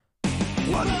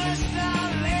one.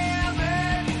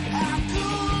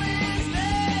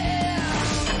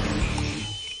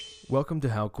 Welcome to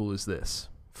How Cool Is This?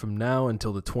 From now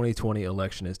until the 2020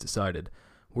 election is decided,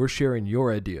 we're sharing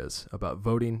your ideas about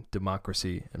voting,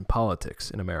 democracy, and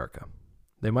politics in America.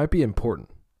 They might be important,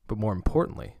 but more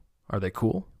importantly, are they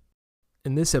cool?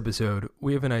 In this episode,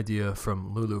 we have an idea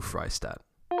from Lulu Freistadt.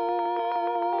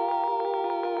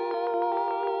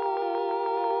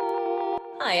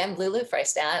 Hi, I'm Lulu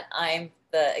Freistadt. I'm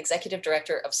the Executive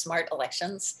Director of Smart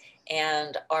Elections,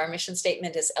 and our mission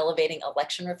statement is elevating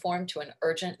election reform to an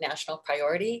urgent national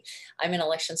priority. I'm an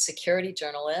election security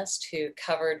journalist who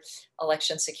covered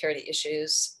election security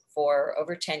issues for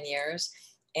over 10 years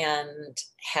and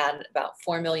had about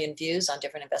 4 million views on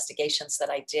different investigations that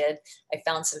I did. I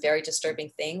found some very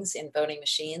disturbing things in voting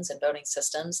machines and voting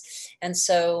systems. And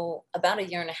so about a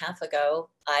year and a half ago,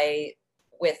 I,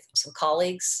 with some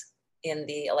colleagues in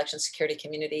the election security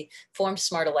community, formed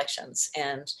Smart Elections.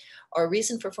 And our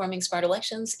reason for forming Smart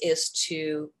Elections is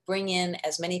to bring in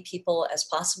as many people as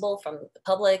possible from the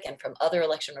public and from other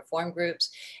election reform groups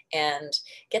and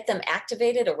get them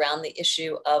activated around the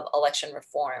issue of election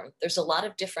reform. There's a lot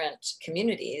of different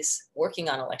communities working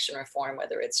on election reform,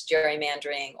 whether it's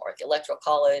gerrymandering or the Electoral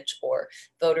College or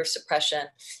voter suppression.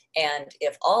 And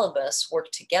if all of us work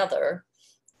together,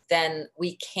 then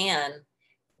we can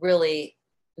really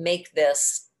make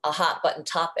this a hot button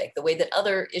topic, the way that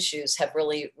other issues have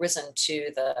really risen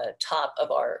to the top of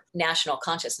our national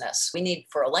consciousness. We need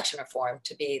for election reform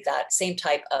to be that same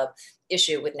type of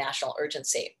issue with national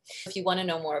urgency. If you want to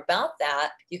know more about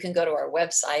that, you can go to our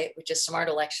website, which is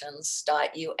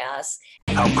smartelections.us.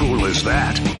 How cool is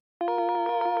that?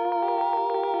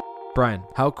 Brian,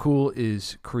 how cool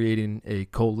is creating a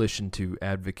coalition to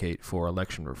advocate for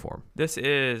election reform? This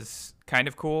is kind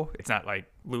of cool. It's not like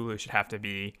Lulu should have to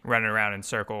be running around in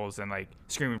circles and like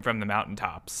screaming from the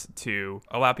mountaintops to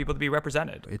allow people to be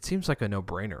represented. It seems like a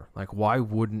no-brainer. Like, why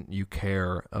wouldn't you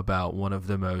care about one of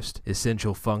the most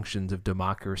essential functions of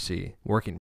democracy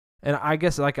working? And I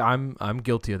guess I'm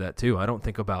guilty of that too. I don't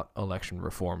think about election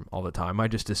reform all the time. I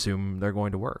just assume they're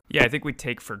going to work. Yeah, I think we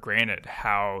take for granted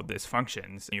how this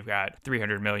functions. You've got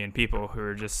 300 million people who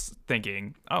are just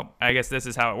thinking, oh, I guess this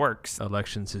is how it works.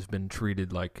 Elections have been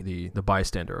treated like the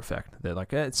bystander effect. They're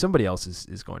like, somebody else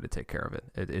is going to take care of it.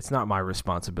 It's not my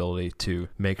responsibility to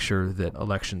make sure that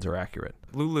elections are accurate.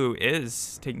 Lulu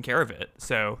is taking care of it.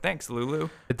 So thanks, Lulu.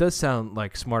 It does sound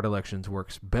like Smart Elections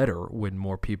works better when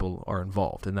more people are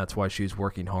involved, and that's why she's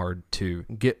working hard to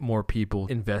get more people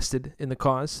invested in the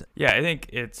cause. Yeah, I think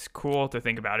it's cool to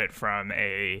think about it from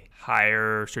a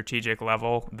higher strategic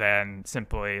level than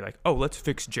simply like, oh, let's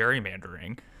fix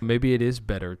gerrymandering. Maybe it is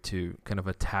better to kind of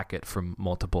attack it from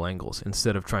multiple angles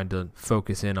instead of trying to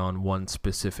focus in on one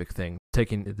specific thing.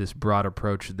 Taking this broad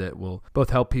approach that will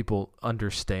both help people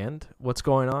understand what's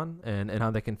going on and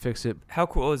how they can fix it. How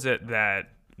cool is it that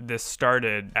this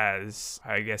started as,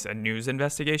 I guess, a news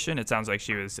investigation? It sounds like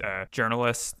she was a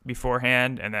journalist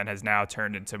beforehand and then has now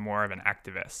turned into more of an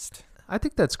activist. I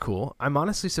think that's cool. I'm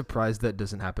honestly surprised that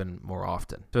doesn't happen more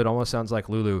often. So it almost sounds like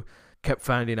Lulu kept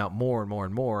finding out more and more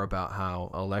and more about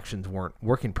how elections weren't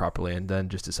working properly and then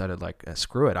just decided like,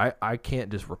 screw it. I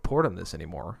can't just report on this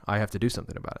anymore. I have to do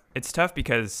something about it. It's tough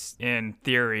because in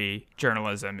theory,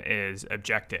 journalism is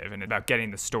objective and about getting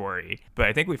the story. But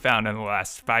I think we found in the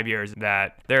last 5 years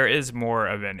that there is more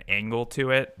of an angle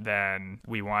to it than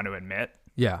we want to admit.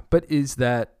 Yeah, but is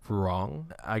that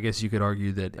wrong? I guess you could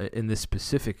argue that in this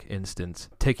specific instance,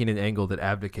 taking an angle that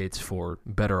advocates for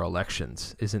better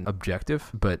elections isn't objective,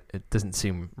 but it doesn't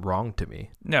seem wrong to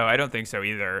me. No, I don't think so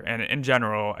either. And in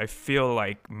general, I feel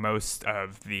like most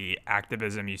of the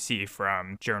activism you see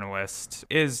from journalists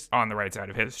is on the right side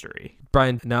of history.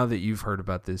 Brian, now that you've heard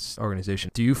about this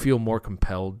organization, do you feel more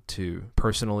compelled to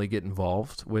personally get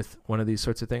involved with one of these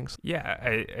sorts of things?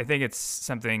 Yeah, I think it's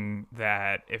something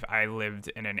that if I lived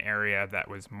in an area that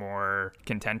was more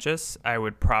contentious, I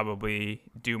would probably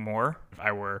do more. If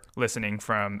I were listening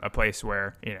from a place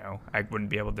where, I wouldn't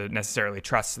be able to necessarily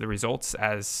trust the results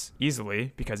as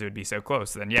easily because it would be so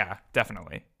close, then yeah,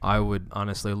 definitely. I would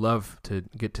honestly love to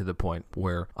get to the point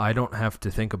where I don't have to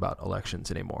think about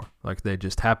elections anymore. Like, they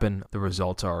just happen, the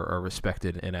results are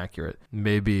respected and accurate.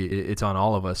 Maybe it's on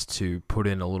all of us to put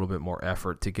in a little bit more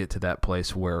effort to get to that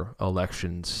place where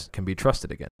elections can be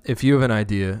trusted again. If you have an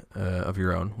idea of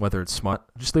your own, whether it's smart,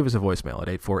 just leave us a voicemail at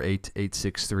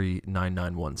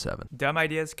 848-863-9917. Dumb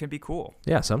ideas can be cool.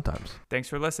 Yeah, sometimes. Thanks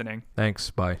for listening.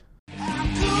 Thanks. Bye.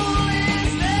 How cool